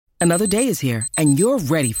Another day is here, and you're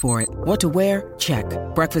ready for it. What to wear? Check.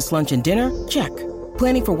 Breakfast, lunch, and dinner? Check.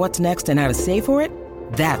 Planning for what's next and how to save for it?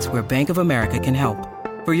 That's where Bank of America can help.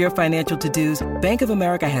 For your financial to-dos, Bank of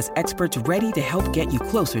America has experts ready to help get you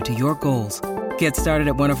closer to your goals. Get started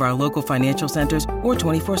at one of our local financial centers or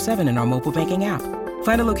 24/7 in our mobile banking app.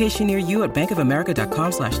 Find a location near you at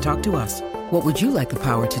bankofamerica.com/talktous. What would you like the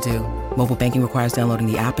power to do? Mobile banking requires downloading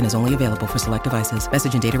the app and is only available for select devices.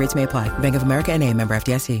 Message and data rates may apply. Bank of America N.A., member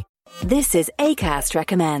FDIC. This is Acast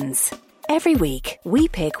Recommends. Every week, we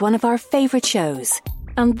pick one of our favourite shows.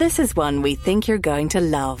 And this is one we think you're going to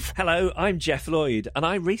love. Hello, I'm Jeff Lloyd, and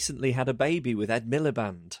I recently had a baby with Ed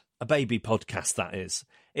Miliband. A baby podcast, that is.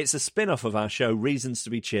 It's a spin-off of our show Reasons to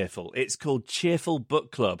be Cheerful. It's called Cheerful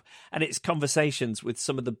Book Club, and it's conversations with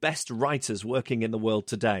some of the best writers working in the world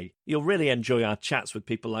today. You'll really enjoy our chats with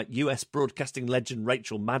people like US broadcasting legend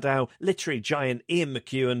Rachel Maddow, literary giant Ian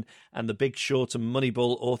McEwan, and The Big Short and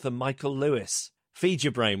Moneyball author Michael Lewis. Feed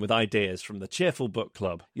your brain with ideas from the Cheerful Book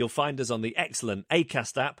Club. You'll find us on the excellent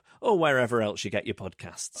Acast app or wherever else you get your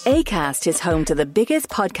podcasts. Acast is home to the biggest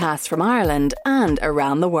podcasts from Ireland and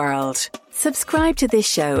around the world. Subscribe to this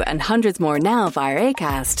show and hundreds more now via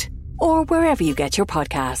Acast or wherever you get your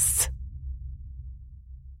podcasts.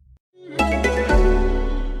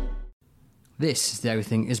 This is the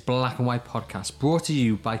Everything is Black and White podcast, brought to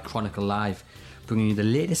you by Chronicle Live, bringing you the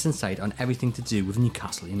latest insight on everything to do with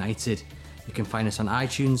Newcastle United. You can find us on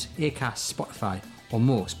iTunes, Acast, Spotify, or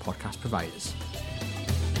most podcast providers.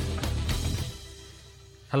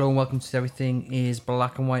 Hello and welcome to the Everything is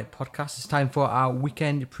Black and White podcast. It's time for our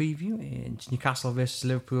weekend preview. It's Newcastle versus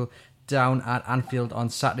Liverpool down at Anfield on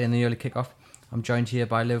Saturday in the early kickoff. I'm joined here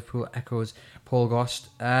by Liverpool Echo's Paul Gost.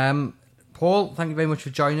 Paul, thank you very much for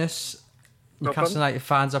joining us. Newcastle United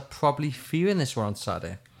fans are probably fearing this one on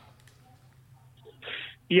Saturday.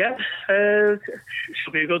 Yeah,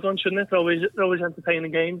 should be a good one, shouldn't it? They're always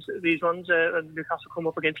entertaining games, these ones. And Newcastle come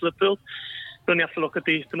up against Liverpool. You only have to look at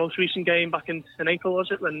the most recent game back in April, was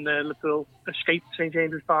it, when Liverpool escaped St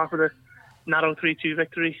James's Park with a narrow 3-2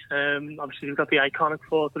 victory. Obviously, we've got the iconic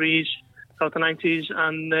 4-3s throughout the 90s,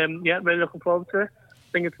 and really looking forward to it.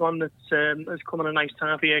 I think it's one that's come at a nice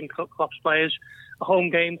time for Jurgen Klopp's players. A home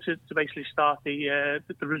game to basically start the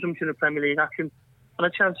resumption of Premier League action, and a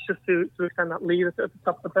chance just to extend that lead at the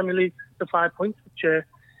top of the Premier League to 5 points, which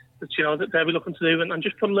that they'll be looking to do, and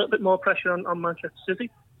just put a little bit more pressure on Manchester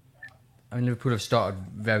City. I mean, Liverpool have started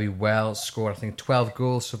very well, scored, I think, 12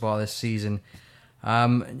 goals so far this season.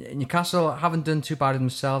 Newcastle haven't done too bad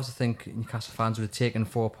themselves. I think Newcastle fans would have taken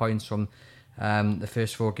 4 points from the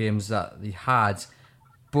first 4 games that they had.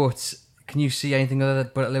 But can you see anything other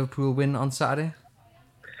but a Liverpool win on Saturday?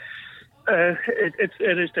 It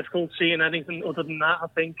is difficult seeing anything other than that. I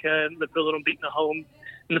think Liverpool are unbeaten at home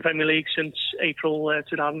in the Premier League since April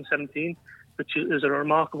 2017. Which is a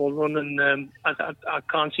remarkable run, and I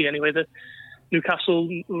can't see any way that Newcastle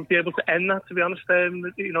will be able to end that, to be honest.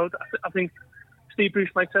 I think Steve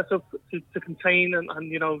Bruce might set up to contain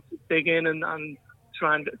and dig in and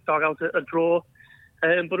try and dog out a draw.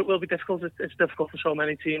 But it will be difficult. It's difficult for so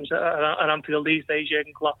many teams at Anfield these days.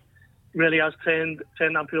 Jurgen Klopp really has turned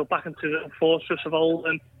Anfield back into a fortress of old,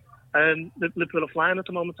 and Liverpool are flying at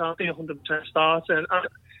the moment, aren't they? 100% start. And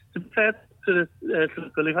to be fair to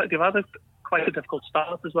Liverpool, they've had quite a difficult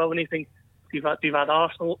start as well. When you think you've had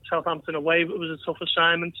Arsenal, Southampton away, but it was a tough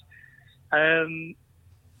assignment. I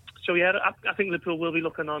think Liverpool will be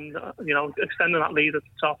looking on, extending that lead at the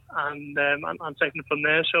top and taking it from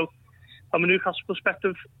there. So, from a Newcastle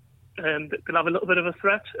perspective, they'll have a little bit of a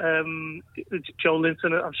threat. Joe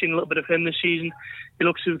Linton, I've seen a little bit of him this season. He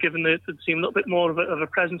looks to have given the team a little bit more of a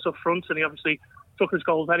presence up front, and he obviously took his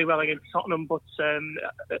goal very well against Tottenham. But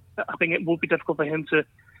I think it will be difficult for him to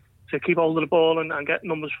keep hold of the ball and get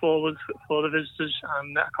numbers forward for the visitors,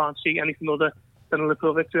 and I can't see anything other than a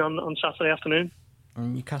Liverpool victory on Saturday afternoon.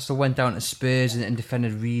 Newcastle went down to Spurs and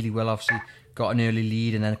defended really well, obviously got an early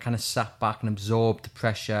lead and then kind of sat back and absorbed the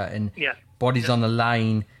pressure and bodies on the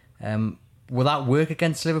line. Will that work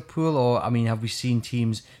against Liverpool, or have we seen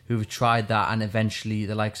teams who have tried that and eventually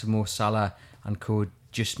the likes of Mo Salah and co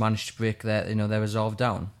just managed to break their resolve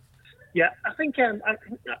down? Yeah, I think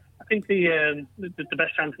the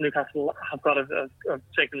best chance Newcastle have got of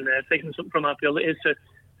taking something from Anfield is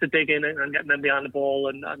to dig in and get them behind the ball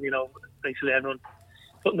and basically everyone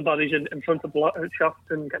putting the bodies in front of shots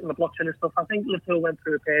and getting the blocks in and stuff. I think Liverpool went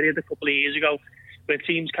through a period a couple of years ago where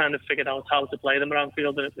teams kind of figured out how to play them around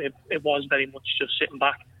Anfield, and it was very much just sitting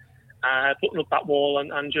back, putting up that wall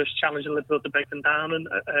and just challenging Liverpool to break them down. And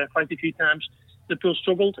quite a few times Liverpool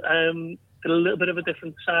struggled. A little bit of a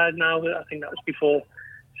different side now. I think that was before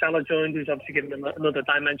Salah joined, who's obviously given them another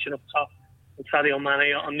dimension up top. And Sadio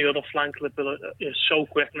Mane on the other flank. Liverpool is so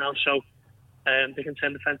quick now, so they can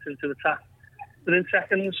turn defence into attack within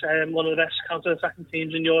seconds. One of the best counter-attacking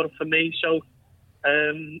teams in Europe for me. So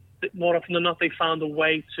more often than not, they found a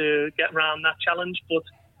way to get around that challenge. But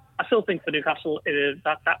I still think for Newcastle,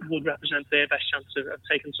 that would represent their best chance of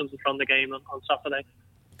taking something from the game on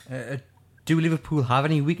Saturday. Do Liverpool have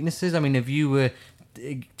any weaknesses? I mean, if you were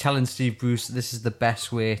telling Steve Bruce this is the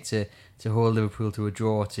best way to hold Liverpool to a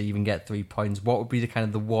draw to even get 3 points, what would be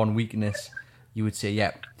the one weakness you would say,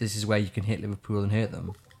 yeah, this is where you can hit Liverpool and hurt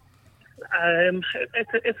them?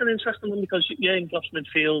 It's an interesting one because in Klopp's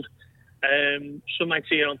midfield, some might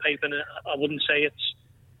see it on paper, and I wouldn't say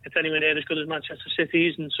it's anywhere near as good as Manchester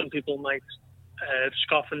City's, and some people might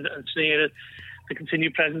scoff and sneer at the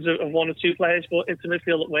continued presence of one or two players, but it's a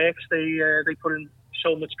midfield that works. They put in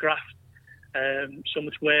so much graft, so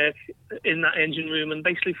much work in that engine room, and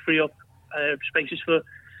basically free up spaces for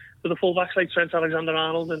the fullbacks like Trent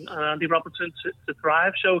Alexander-Arnold and Andy Robertson to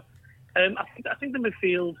thrive. So I think the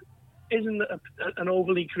midfield isn't an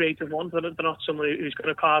overly creative one. They're not someone who's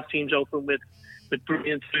going to carve teams open with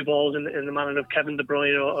brilliant through balls in the manner of Kevin De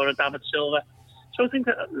Bruyne or a David Silva. So I think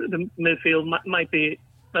that the midfield might be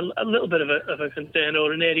a little bit of a concern,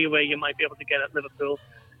 or an area where you might be able to get at Liverpool,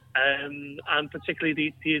 and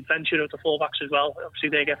particularly the adventure of the fullbacks as well. Obviously,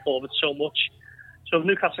 they get forward so much. So if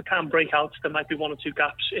Newcastle can break out, there might be one or two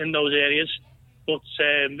gaps in those areas, but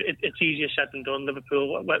it's easier said than done.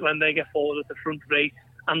 Liverpool, when they get forward with the front three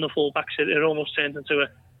and the fullbacks, it almost turns into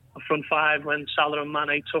a front five when Salah and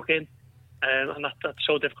Mane tuck in, and that's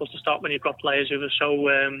so difficult to stop when you've got players who are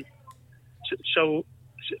so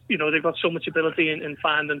they've got so much ability in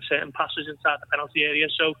finding certain passes inside the penalty area.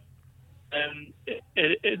 So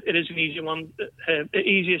it is an easier one,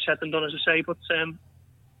 easier said than done, as I say. But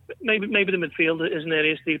maybe the midfield is an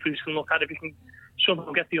area Steve Bruce can look at. If you can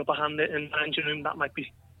somehow get the upper hand in the engine room, that might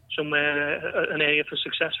be somewhere an area for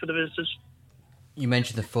success for the visitors. You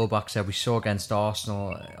mentioned the fullbacks there. We saw against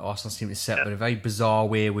Arsenal. Arsenal seemed to set up in a very bizarre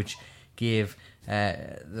way, which gave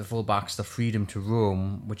the fullbacks the freedom to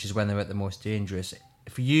roam, which is when they're at the most dangerous.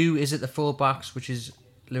 For you, is it the fullbacks which is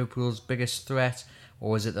Liverpool's biggest threat,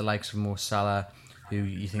 or is it the likes of Mo Salah, who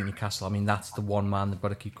you think Newcastle, I mean, that's the one man they've got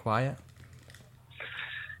to keep quiet?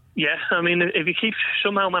 Yeah, I mean, if you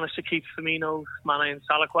somehow manage to keep Firmino, Mane and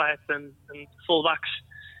Salah quiet, then fullbacks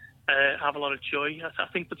have a lot of joy.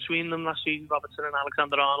 I think between them last season, Robertson and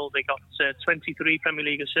Alexander-Arnold, they got 23 Premier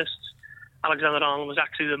League assists. Alexander-Arnold was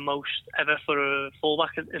actually the most ever for a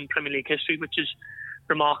fullback in Premier League history, which is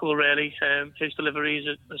remarkable, really. His deliveries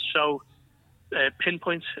are so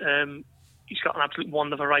pinpoint. He's got an absolute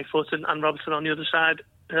wand of a right foot, and Robertson on the other side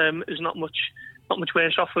is not much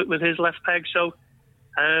worse off with his left peg. So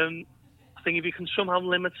I think if you can somehow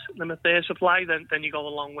limit their supply, then you go a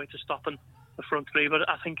long way to stopping the front three. But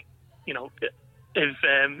I think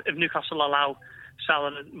if Newcastle allow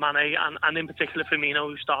Salah and Mane and in particular Firmino,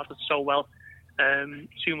 who started so well,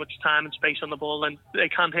 too much time and space on the ball, then they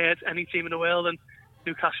can't hurt any team in the world, and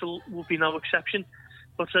Newcastle will be no exception.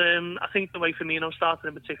 But I think the way Firmino started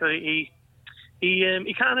in particular, he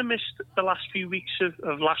kind of missed the last few weeks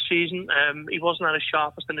of last season. He wasn't at his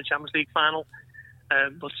sharpest in the Champions League final,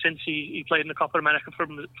 but since he played in the Copa America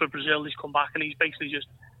for Brazil, he's come back and he's basically just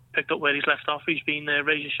picked up where he's left off. He's been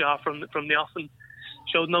razor sharp from the off and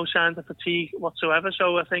showed no signs of fatigue whatsoever.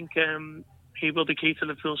 So I think he will be key to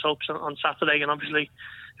Liverpool's hopes on Saturday, and obviously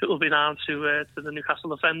it will be down to the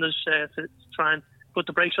Newcastle defenders to try and put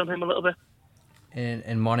the brakes on him a little bit.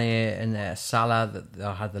 In Mane and Salah, they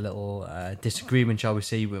had the little disagreement, shall we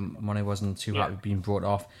say, when Mane wasn't too happy being brought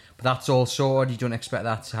off. But that's all sorted. You don't expect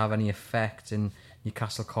that to have any effect, and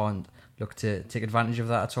Newcastle can't look to take advantage of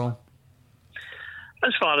that at all?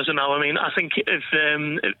 As far as I know, I mean, I think if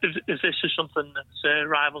this is something that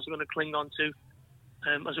rivals are going to cling on to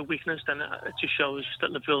as a weakness, then it just shows that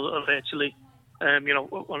Liverpool are virtually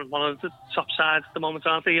one of the top sides at the moment,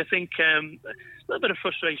 aren't they? I think a little bit of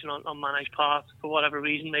frustration on Mane's part for whatever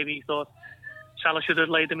reason. Maybe he thought Salah should have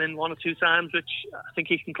laid him in one or two times, which I think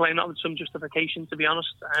he can claim that with some justification, to be honest.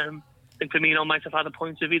 I think Firmino might have had a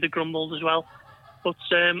point of either grumbled as well. But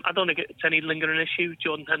I don't think it's any lingering issue.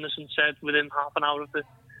 Jordan Henderson said within half an hour of the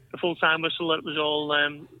full-time whistle that it was all,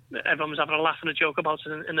 everyone was having a laugh and a joke about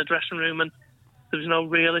it in the dressing room, and there was no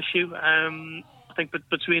real issue. I think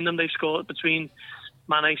between them, they've scored, between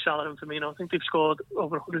Mane, Salah and Firmino, I think they've scored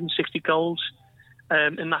over 160 goals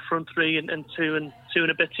in that front three in two and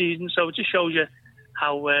a bit season. So it just shows you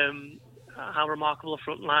how remarkable a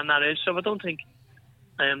front line that is. So I don't think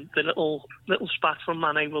the little spats from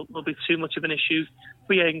Mane will be too much of an issue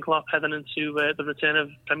for Jurgen Klopp heading into the return of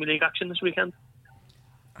Premier League action this weekend.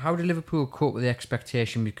 How did Liverpool cope with the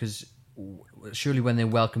expectation? Because surely when they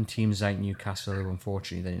welcome teams like Newcastle, who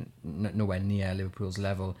unfortunately they're nowhere near Liverpool's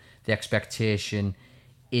level, the expectation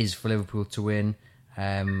is for Liverpool to win.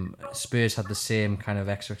 Spurs had the same kind of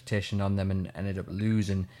expectation on them and ended up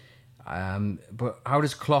losing. But how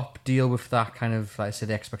does Klopp deal with that kind of, like I said,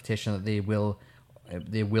 the expectation that they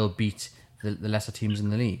will beat the lesser teams in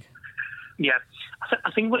the league? Yeah,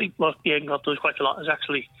 I think what Jurgen Klopp does quite a lot is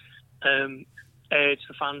actually urge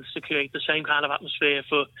the fans to create the same kind of atmosphere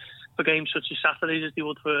for games such as Saturdays as they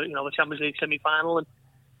would for a Champions League semi-final, and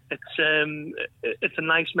it's a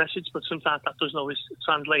nice message, but sometimes that doesn't always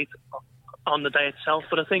translate on the day itself.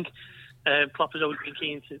 But I think Klopp has always been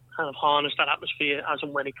keen to kind of harness that atmosphere as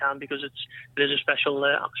and when he can, because it is a special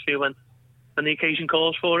atmosphere when the occasion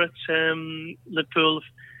calls for it. Liverpool,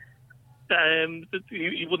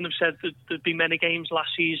 you wouldn't have said that there'd be many games last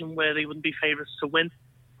season where they wouldn't be favourites to win,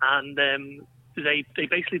 and they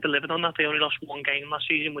basically delivered on that. They only lost one game last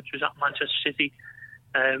season, which was at Manchester City,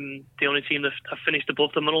 the only team that have finished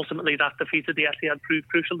above them, and ultimately that defeat at the Etihad proved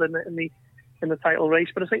crucial in the title race.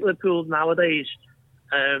 But I think Liverpool nowadays,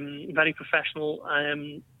 very professional,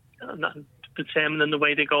 and determined in the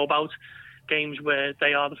way they go about games where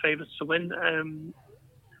they are the favourites to win.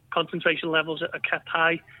 Concentration levels are kept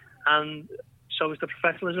high, and so is the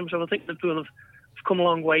professionalism. So I think Liverpool have come a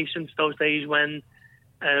long way since those days when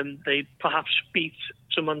they perhaps beat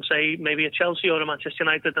someone, say maybe a Chelsea or a Manchester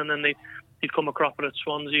United, and then they'd come a cropper at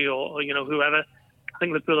Swansea or whoever. I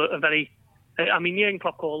think Liverpool are very. I mean, Jurgen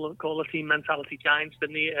Klopp called the team mentality giants,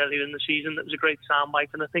 didn't he, earlier in the season? That was a great soundbite,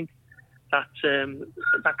 and I think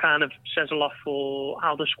that kind of says a lot for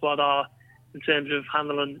how the squad are in terms of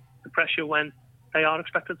handling the pressure when they are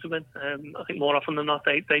expected to win. I think more often than not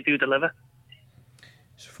they do deliver.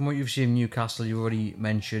 So from what you've seen in Newcastle, you already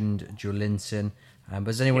mentioned Joelinton. But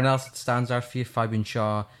is anyone else that stands out for you? Fabian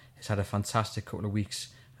Schär has had a fantastic couple of weeks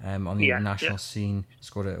on the international scene.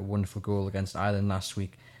 Scored a wonderful goal against Ireland last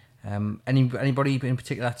week. Anybody in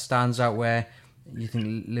particular that stands out where you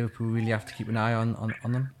think Liverpool really have to keep an eye on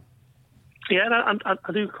them? Yeah,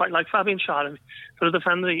 I do quite like Fabian Schär. For a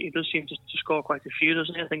defender, he does seem to score quite a few,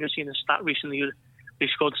 doesn't he? I think I've seen a stat recently. He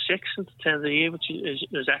scored 6 at the turn of the year, which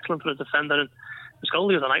is excellent for a defender. And his goal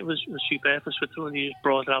the other night was superb for Switzerland. He just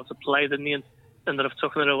brought it out to play, didn't he? And ended up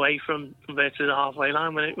tucking it away from virtually the halfway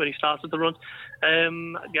line when he started the run.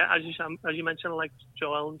 As you mentioned, I like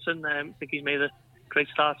Joelinton. I think he's made a great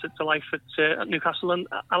start to life at Newcastle, and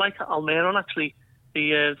I like Almiron actually.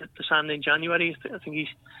 The signing in January. I think he's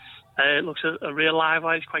looks a real live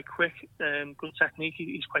wire. He's quite quick, good technique.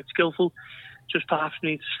 He's quite skillful. Just perhaps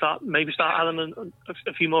needs to start adding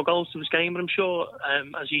a few more goals to his game. But I'm sure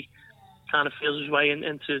as he kind of feels his way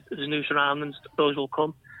into his new surroundings, those will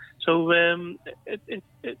come. So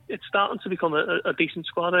it's starting to become a decent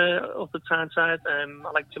squad up the Tyneside.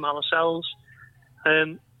 I like Jamal Lascelles.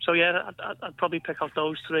 So yeah, I'd probably pick out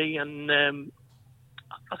those three, and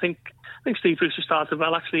I think Steve Bruce started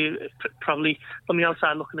well. Actually, probably from the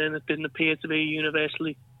outside looking in, it didn't appear to be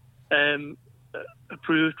universally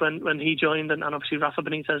approved when he joined, and obviously Rafa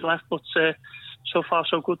Benitez left. But so far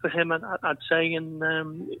so good for him, I'd say, and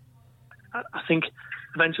I think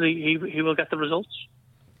eventually he will get the results.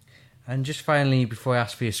 And just finally, before I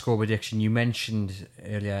ask for your score prediction, you mentioned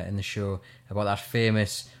earlier in the show about that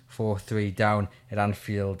famous 4-3 down at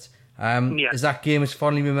Anfield. Is that game as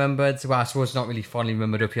fondly remembered? Well, I suppose it's not really fondly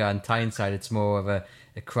remembered up here on Tyneside. It's more of a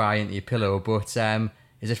cry into your pillow. But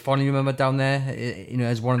is it fondly remembered down there?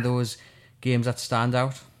 As one of those games that stand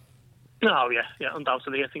out? Oh yeah,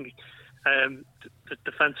 undoubtedly. I think the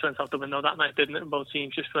defence went out the window that night, didn't it? And both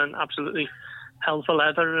teams just went absolutely hell for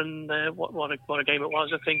leather, and what a game it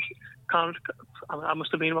was. I think I must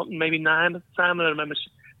have been about maybe 9 at the time, and I remember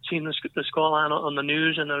seeing the scoreline on the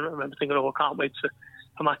news, and I remember thinking, I can't wait for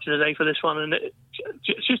match of the day for this one. And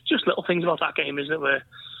it's just little things about that game, isn't it, where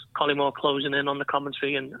Collymore closing in on the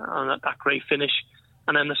commentary and that great finish,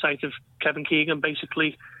 and then the sight of Kevin Keegan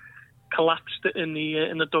basically collapsed in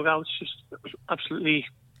the dugouts, just absolutely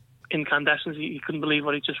incandescent. He couldn't believe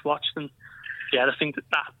what he just watched, and yeah, I think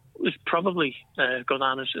that was probably go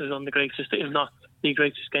down as one of the greatest, if not the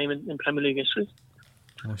greatest game in Premier League history.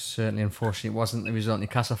 Most certainly, unfortunately, it wasn't the result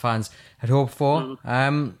Newcastle fans had hoped for.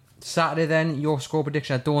 Saturday then, your score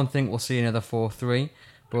prediction. I don't think we'll see another 4-3,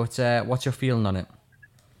 but what's your feeling on it?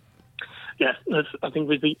 Yeah, I think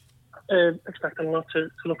we'd be expecting a lot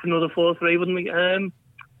to look for another 4-3, wouldn't we?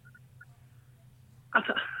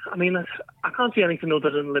 I mean, I can't see anything other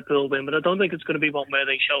than Liverpool win, but I don't think it's going to be one where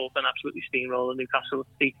they show up and absolutely steamroll Newcastle.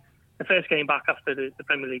 It's the first game back after the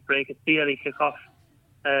Premier League break. It's the early kick-off.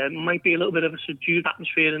 Might be a little bit of a subdued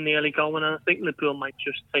atmosphere in the early going, and I think Liverpool might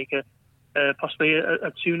just take possibly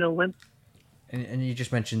a 2-0 win. And you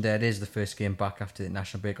just mentioned that it is the first game back after the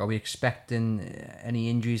national break. Are we expecting any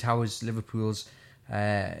injuries? How has Liverpool's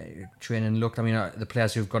training looked? I mean, the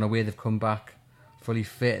players who've gone away, they've come back fully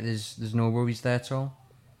fit. There's no worries there at all?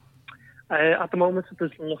 At the moment, it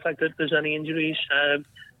doesn't look like there's any injuries.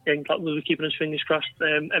 We were keeping his fingers crossed.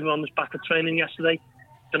 Everyone was back at training yesterday.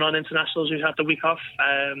 The non-internationals who had the week off,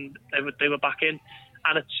 they were back in.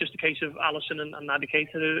 And it's just a case of Alisson and Naby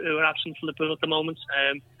Keita who are absent for Liverpool at the moment.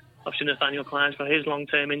 Obviously, Nathaniel Klein's got his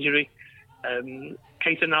long-term injury.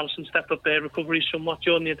 Keita and Alisson stepped up their recovery somewhat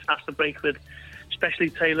during the international break with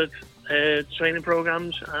specially tailored training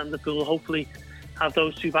programmes, and Liverpool will hopefully have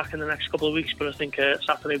those two back in the next couple of weeks, but I think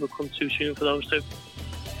Saturday will come too soon for those two.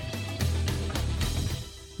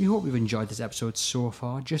 We hope you've enjoyed this episode so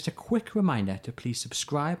far. Just a quick reminder to please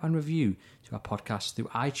subscribe and review to our podcast through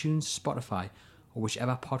iTunes, Spotify, or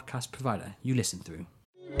whichever podcast provider you listen through.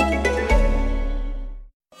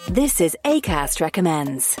 This is Acast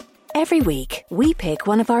Recommends. Every week, we pick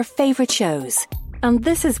one of our favourite shows. And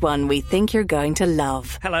this is one we think you're going to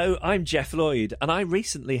love. Hello, I'm Jeff Lloyd, and I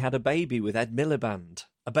recently had a baby with Ed Miliband.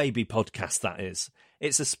 A baby podcast, that is.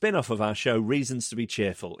 It's a spin-off of our show Reasons to be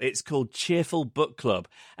Cheerful. It's called Cheerful Book Club,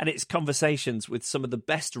 and it's conversations with some of the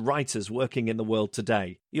best writers working in the world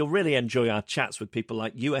today. You'll really enjoy our chats with people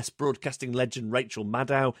like US broadcasting legend Rachel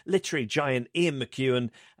Maddow, literary giant Ian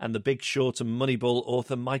McEwan, and The Big Short and Moneyball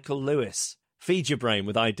author Michael Lewis. Feed your brain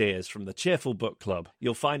with ideas from the Cheerful Book Club.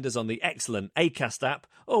 You'll find us on the excellent Acast app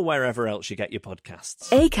or wherever else you get your podcasts.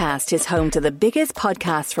 Acast is home to the biggest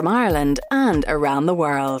podcasts from Ireland and around the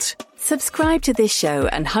world. Subscribe to this show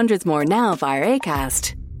and hundreds more now via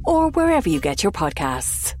Acast or wherever you get your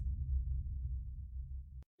podcasts.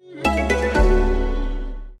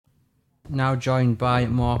 Now joined by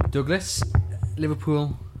Mark Douglas.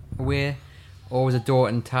 Liverpool away, always a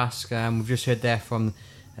daunting task. We've just heard there from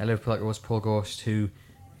Liverpool like it was Paul Ghost, who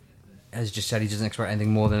has just said he doesn't expect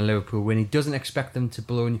anything more than a Liverpool win. He doesn't expect them to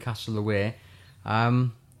blow Newcastle away. I've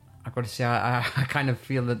got to say, I kind of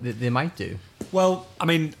feel that they might do. Well, I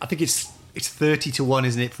mean, I think it's 30-1,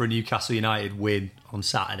 isn't it, for a Newcastle United win on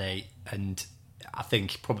Saturday? And I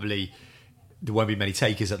think probably there won't be many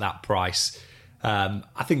takers at that price.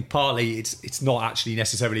 I think partly it's not actually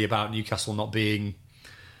necessarily about Newcastle not being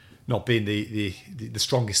the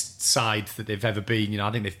strongest side that they've ever been. You know,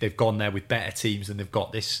 I think they've gone there with better teams than they've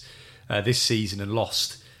got this season and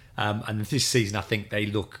lost. And this season, I think they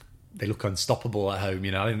look unstoppable at home.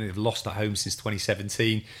 You know, I think they've lost at home since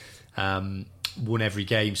 2017. Won every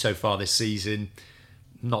game so far this season.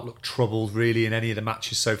 Not looked troubled really in any of the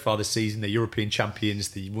matches so far this season. They're European champions.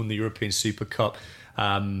 They won the European Super Cup.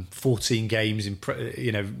 14 games in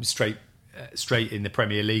straight in the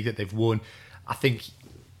Premier League that they've won. I think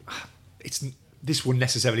this one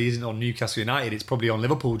necessarily isn't on Newcastle United. It's probably on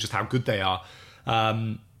Liverpool, just how good they are.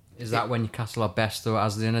 Is that when Newcastle are best though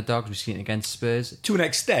as the underdogs? We've seen it against Spurs to an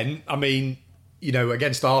extent. I mean, you know,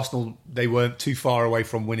 against Arsenal they weren't too far away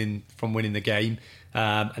from winning the game,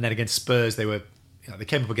 and then against Spurs they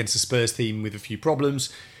came up against a Spurs team with a few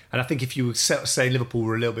problems. And I think if you were saying Liverpool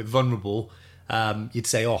were a little bit vulnerable, you'd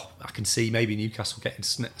say, I can see maybe Newcastle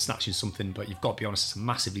snatching something, but you've got to be honest, it's a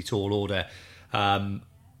massively tall order.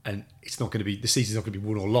 And it's not going to be, the season's not going to be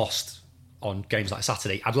won or lost on games like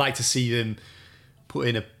Saturday. I'd like to see them put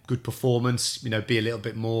in a good performance, you know, be a little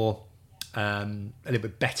bit more, a little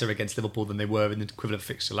bit better against Liverpool than they were in the equivalent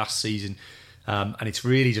fixture last season. And it's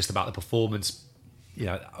really just about the performance. You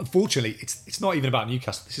know, unfortunately, it's not even about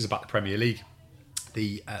Newcastle. This is about the Premier League.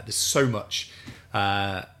 There's so much.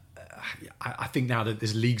 I think now that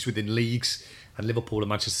there's leagues within leagues, and Liverpool and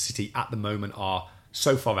Manchester City at the moment are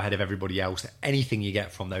so far ahead of everybody else that anything you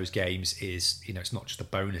get from those games is, you know, it's not just a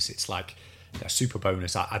bonus, it's like a super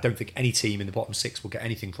bonus. I don't think any team in the bottom six will get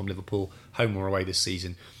anything from Liverpool, home or away, this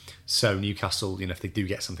season. So Newcastle, you know, if they do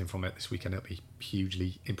get something from it this weekend, it'll be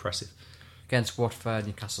hugely impressive. Against Watford,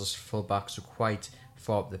 Newcastle's full-backs are quite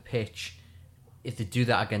far up the pitch. If they do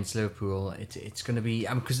that against Liverpool, it's going to be...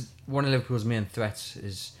 because one of Liverpool's main threats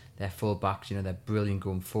is their full-backs, you know, they're brilliant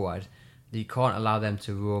going forward. You can't allow them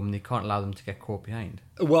to roam. You can't allow them to get caught behind.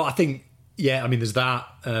 Well, I think, yeah, I mean, there's that.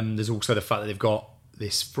 There's also the fact that they've got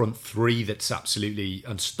this front three that's absolutely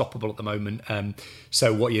unstoppable at the moment.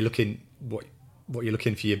 So what you're looking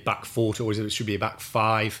for your back four, or it should be a back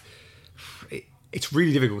five. It's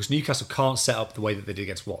really difficult because Newcastle can't set up the way that they did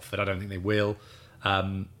against Watford. I don't think they will.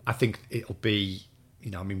 I think it'll be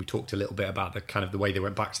we talked a little bit about the kind of the way they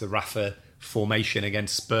went back to the Rafa formation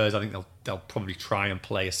against Spurs. I think they'll probably try and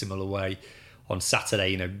play a similar way on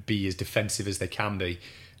Saturday. Be as defensive as they can be.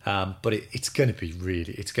 But it's going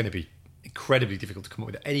to be incredibly difficult to come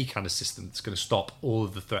up with any kind of system that's going to stop all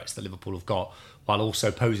of the threats that Liverpool have got, while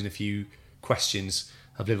also posing a few questions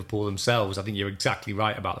of Liverpool themselves. I think you're exactly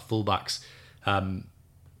right about the fullbacks.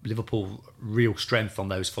 Liverpool, real strength on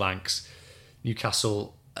those flanks.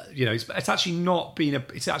 Newcastle, it's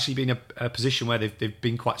actually been a position where they've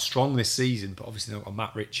been quite strong this season, but obviously they've got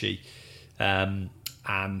Matt Ritchie, and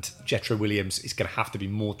Jetro Williams is going to have to be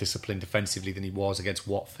more disciplined defensively than he was against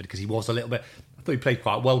Watford, because he was a little bit. I thought he played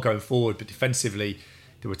quite well going forward, but defensively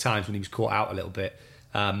there were times when he was caught out a little bit.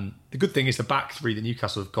 The good thing is the back three that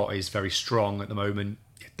Newcastle have got is very strong at the moment.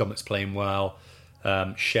 Dummett's playing well,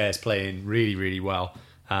 Cher's playing really, really well,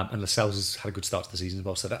 and Lascelles has had a good start to the season as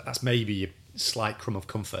well. So that's maybe a slight crumb of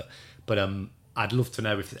comfort. But I'd love to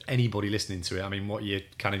know if there's anybody listening to it. I mean,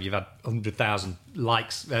 you've had 100,000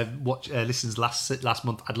 likes, listens last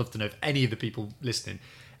month. I'd love to know if any of the people listening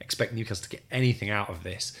expect Newcastle to get anything out of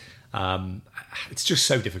this. It's just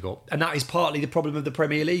so difficult, and that is partly the problem of the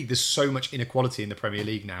Premier League. There's so much inequality in the Premier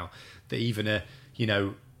League now that even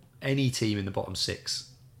any team in the bottom six,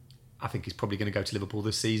 I think, is probably going to go to Liverpool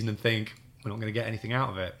this season and think we're not going to get anything out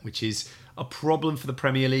of it, which is a problem for the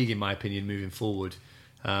Premier League, in my opinion, moving forward.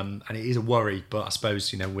 And it is a worry, but I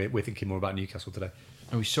suppose we're thinking more about Newcastle today.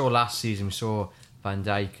 And we saw last season, Van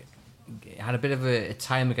Dijk had a bit of a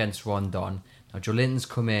time against Rondon. Now Joelinton's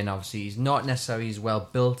come in. Obviously, he's not necessarily as well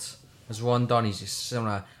built as Rondon. He's just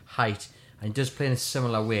similar height, and he does play in a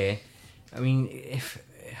similar way. I mean,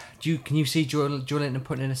 can you see Joelinton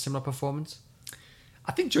putting in a similar performance?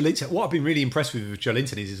 I think Joelinton. What I've been really impressed with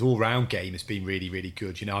Joelinton is his all-round game has been really, really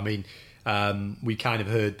good. We kind of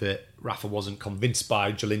heard that Rafa wasn't convinced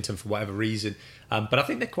by Joelinton for whatever reason, but I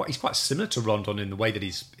think he's quite similar to Rondon in the way that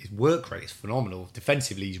his work rate is phenomenal.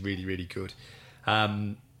 Defensively, he's really, really good.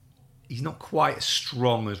 He's not quite as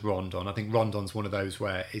strong as Rondon. I think Rondon's one of those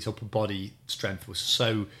where his upper body strength was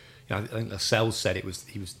so. I think Lascelles said he was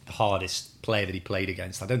the hardest player that he played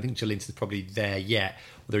against. I don't think Joelinton's probably there yet,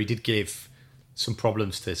 although he did give some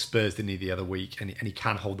problems to Spurs, didn't he, the other week, and he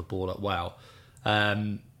can hold the ball up well.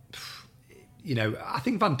 I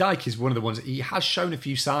think Van Dijk is one of the ones. He has shown a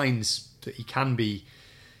few signs that he can be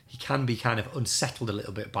kind of unsettled a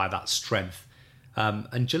little bit by that strength.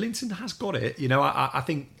 And Joelinton has got it. I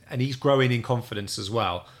think, and he's growing in confidence as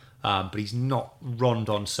well. But he's not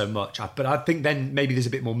Rondon so much. But I think then maybe there's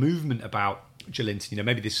a bit more movement about Joelinton.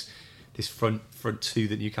 Maybe this front two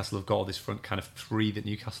that Newcastle have got, or this front kind of three that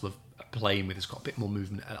Newcastle are playing with, has got a bit more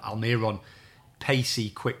movement. Almiron, pacey,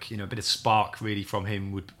 quick, a bit of spark really from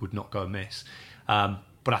him would not go amiss.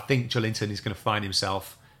 But I think Joelinton is going to find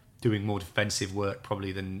himself doing more defensive work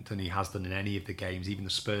probably than he has done in any of the games, even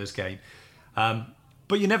the Spurs game.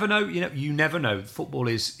 But you never know. You never know. Football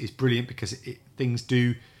is brilliant because things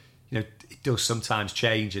do. It does sometimes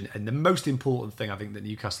change, and the most important thing I think that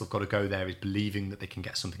Newcastle have got to go there is believing that they can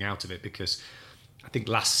get something out of it. Because I think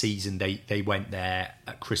last season they went there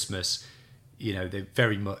at Christmas. They're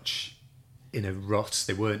very much in a rut.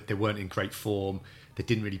 They weren't in great form. They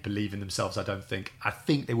didn't really believe in themselves, I don't think. I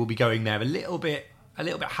think they will be going there a little bit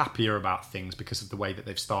happier about things because of the way that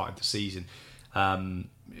they've started the season.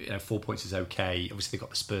 4 points is okay. Obviously, they've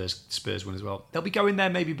got the Spurs one as well. They'll be going there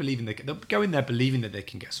maybe believing that they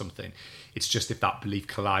can get something. It's just if that belief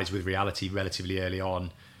collides with reality relatively early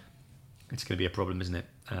on, it's going to be a problem, isn't it?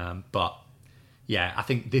 But yeah, I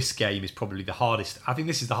think this game is probably the hardest. I think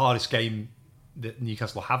this is the hardest game that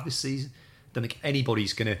Newcastle will have this season. I don't think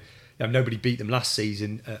anybody's going to. Nobody beat them last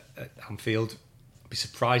season at Anfield. I'd be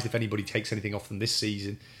surprised if anybody takes anything off them this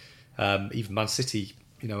season. Even Man City,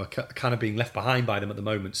 are kind of being left behind by them at the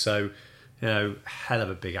moment. So, hell of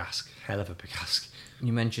a big ask.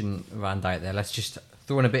 You mentioned Van Dijk there. Let's just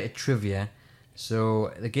throw in a bit of trivia.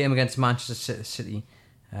 So, the game against Manchester City,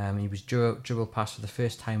 he was dribble passed for the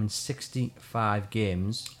first time in 65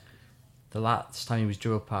 games. The last time he was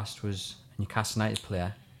dribble passed was a Newcastle United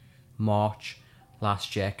player, March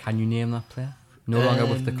last year. Can you name that player? No longer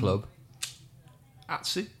with the club.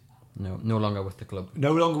 Atsu? No longer with the club.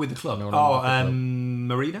 No longer with the club.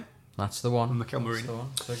 Marina? That's the one. Mikel Marina.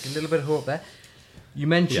 So a little bit of hope there. You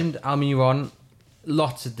mentioned Almiron.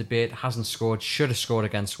 Lots of debate. Hasn't scored. Should have scored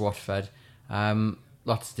against Watford.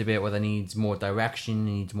 Lots of debate whether he needs more direction,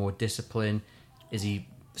 he needs more discipline. Is he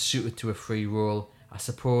suited to a free role? I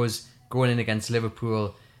suppose going in against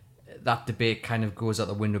Liverpool, that debate kind of goes out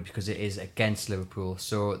the window because it is against Liverpool.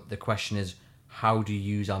 So the question is, how do you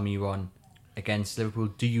use Almiron against Liverpool?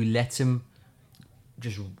 Do you let him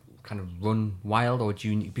just kind of run wild, or do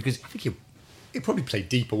you? Because I think he'll probably play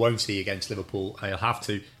deeper, won't he, against Liverpool? He'll have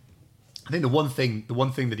to. I think the one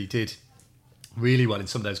thing that he did really well in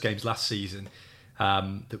some of those games last season,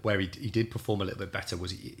 where he did perform a little bit better,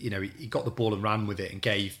 was he got the ball and ran with it and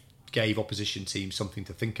gave opposition teams something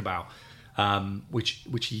to think about,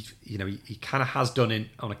 which he kind of has done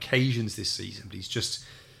on occasions this season. But he's just,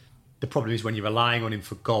 the problem is when you're relying on him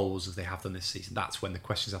for goals as they have done this season, that's when the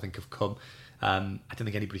questions I think have come. I don't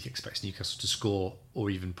think anybody expects Newcastle to score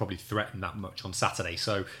or even probably threaten that much on Saturday.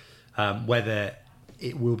 So whether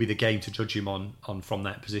it will be the game to judge him on from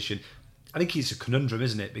that position, I think it's a conundrum,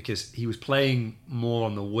 isn't it? Because he was playing more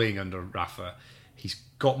on the wing under Rafa. He's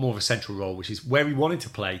got more of a central role, which is where he wanted to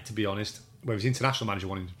play, to be honest, where his international manager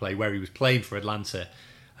wanted him to play, where he was playing for Atlanta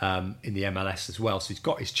in the MLS as well. So he's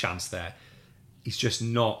got his chance there. He's just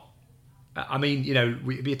not... I mean,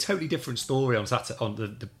 it'd be a totally different story on Saturday,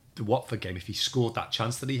 on the Watford game if he scored that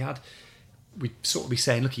chance that he had. We'd sort of be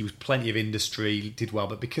saying, look, he was plenty of industry, he did well,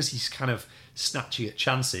 but because he's kind of snatching at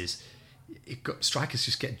chances, strikers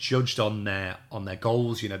just get judged on their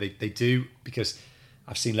goals. They do, because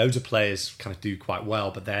I've seen loads of players kind of do quite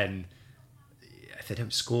well, but then if they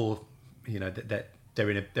don't score, they're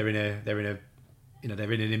in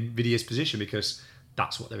an invidious position because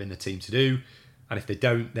that's what they're in the team to do, and if they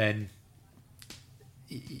don't, then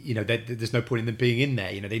there's no point in them being in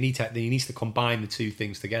there. They need to combine the two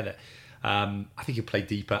things together. I think he'll play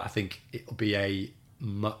deeper. I think it'll be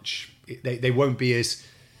they won't be as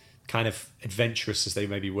kind of adventurous as they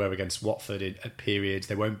maybe were against Watford at periods.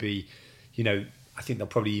 They won't be, I think they'll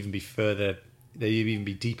probably even be further. They'll even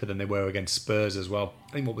be deeper than they were against Spurs as well.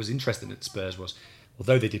 I think what was interesting at Spurs was,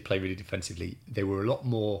 although they did play really defensively, they were a lot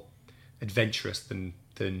more adventurous than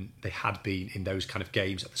they had been in those kind of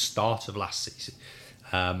games at the start of last season.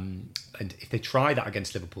 And if they try that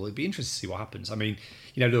against Liverpool, it'd be interesting to see what happens. I mean,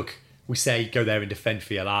 look, we say go there and defend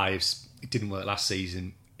for your lives. It didn't work last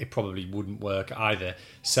season. It probably wouldn't work either.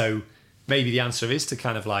 So maybe the answer is to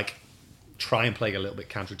kind of like try and play a little bit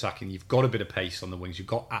counter-attacking. You've got a bit of pace on the wings. You've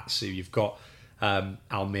got Atsu. You've got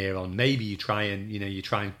Almir on. Maybe you try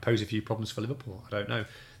and pose a few problems for Liverpool. I don't know.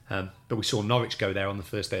 But we saw Norwich go there on the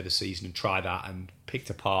first day of the season and try that and picked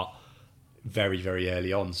apart very, very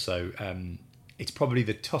early on. So it's probably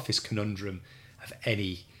the toughest conundrum of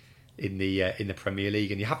any in the Premier League.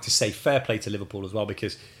 And you have to say fair play to Liverpool as well,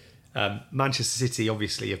 because Manchester City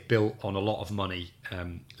obviously have built on a lot of money.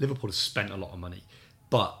 Liverpool has spent a lot of money,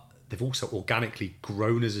 but they've also organically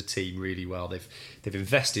grown as a team really well. They've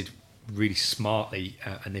invested really smartly,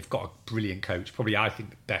 and they've got a brilliant coach. Probably, I think,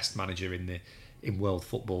 the best manager in world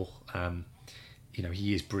football.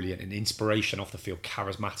 He is brilliant, an inspiration off the field,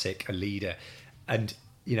 charismatic, a leader. And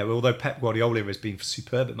although Pep Guardiola has been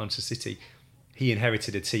superb at Manchester City, he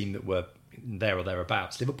inherited a team that were there or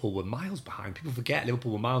thereabouts. Liverpool were miles behind. People forget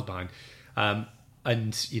Liverpool were miles behind.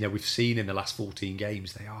 And we've seen in the last 14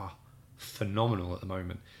 games, they are phenomenal at the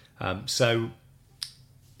moment. So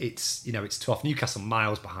it's tough. Newcastle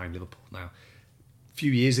miles behind Liverpool now. A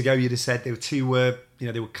few years ago, you'd have said they were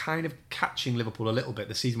kind of catching Liverpool a little bit.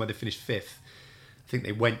 The season where they finished fifth, I think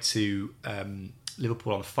they went to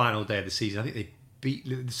Liverpool on the final day of the season. I think they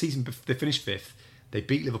beat the season. They finished fifth. They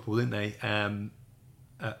beat Liverpool, didn't they?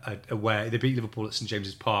 Away, they beat Liverpool at St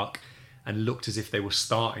James's Park, and looked as if they were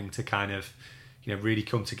starting to kind of, really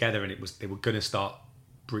come together. And they were going to start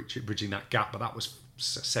bridging that gap. But that was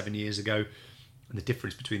 7 years ago, and the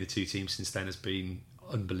difference between the two teams since then has been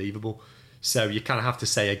unbelievable. So you kind of have to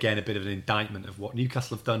say again a bit of an indictment of what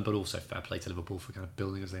Newcastle have done, but also fair play to Liverpool for kind of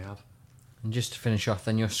building as they have. And just to finish off,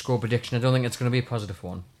 then, your score prediction. I don't think it's going to be a positive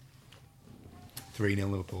one.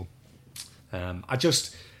 3-0 Liverpool.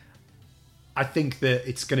 I think that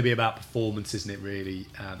it's going to be about performance, isn't it, really,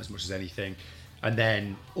 as much as anything. And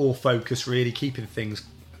then all focus, really, keeping things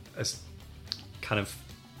as kind of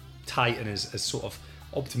tight and as sort of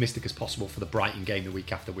optimistic as possible for the Brighton game the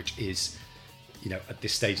week after, which is, at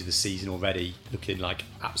this stage of the season already looking like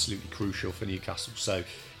absolutely crucial for Newcastle. So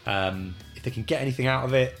if they can get anything out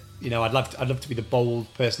of it, I'd love to be the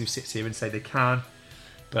bold person who sits here and say they can.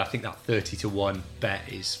 But I think that 30-1 bet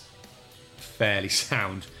is fairly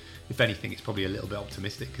sound. If anything, it's probably a little bit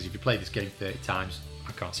optimistic, because if you play this game 30 times,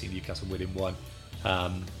 I can't see Newcastle winning one.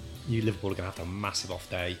 Liverpool are going to have a massive off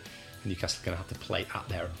day, and Newcastle are going to have to play at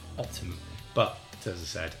their optimum. But as I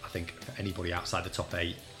said, I think for anybody outside the top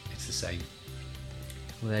 8, it's the same.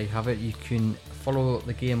 Well, there you have it. You can follow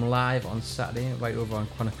the game live on Saturday right over on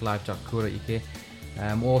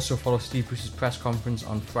chroniclelive.co.uk. Also follow Steve Bruce's press conference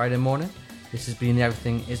on Friday morning. This has been the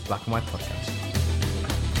Everything is Black and White podcast.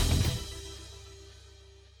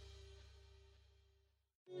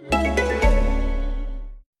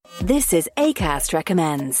 This is Acast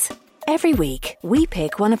Recommends. Every week, we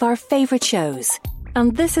pick one of our favourite shows.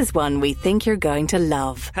 And this is one we think you're going to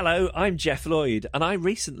love. Hello, I'm Jeff Lloyd, and I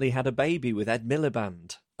recently had a baby with Ed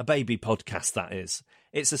Miliband. A baby podcast, that is.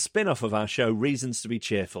 It's a spin-off of our show Reasons to be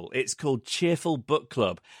Cheerful. It's called Cheerful Book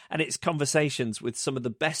Club, and it's conversations with some of the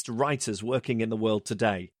best writers working in the world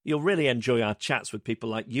today. You'll really enjoy our chats with people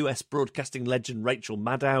like US broadcasting legend Rachel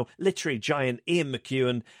Maddow, literary giant Ian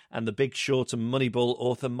McEwan, and The Big Short and Moneyball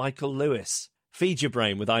author Michael Lewis. Feed your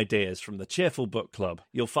brain with ideas from the Cheerful Book Club.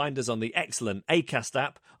 You'll find us on the excellent Acast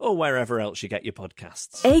app or wherever else you get your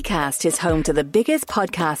podcasts. Acast is home to the biggest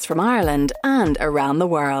podcasts from Ireland and around the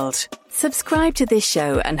world. Subscribe to this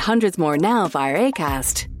show and hundreds more now via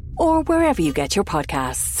Acast or wherever you get your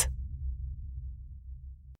podcasts.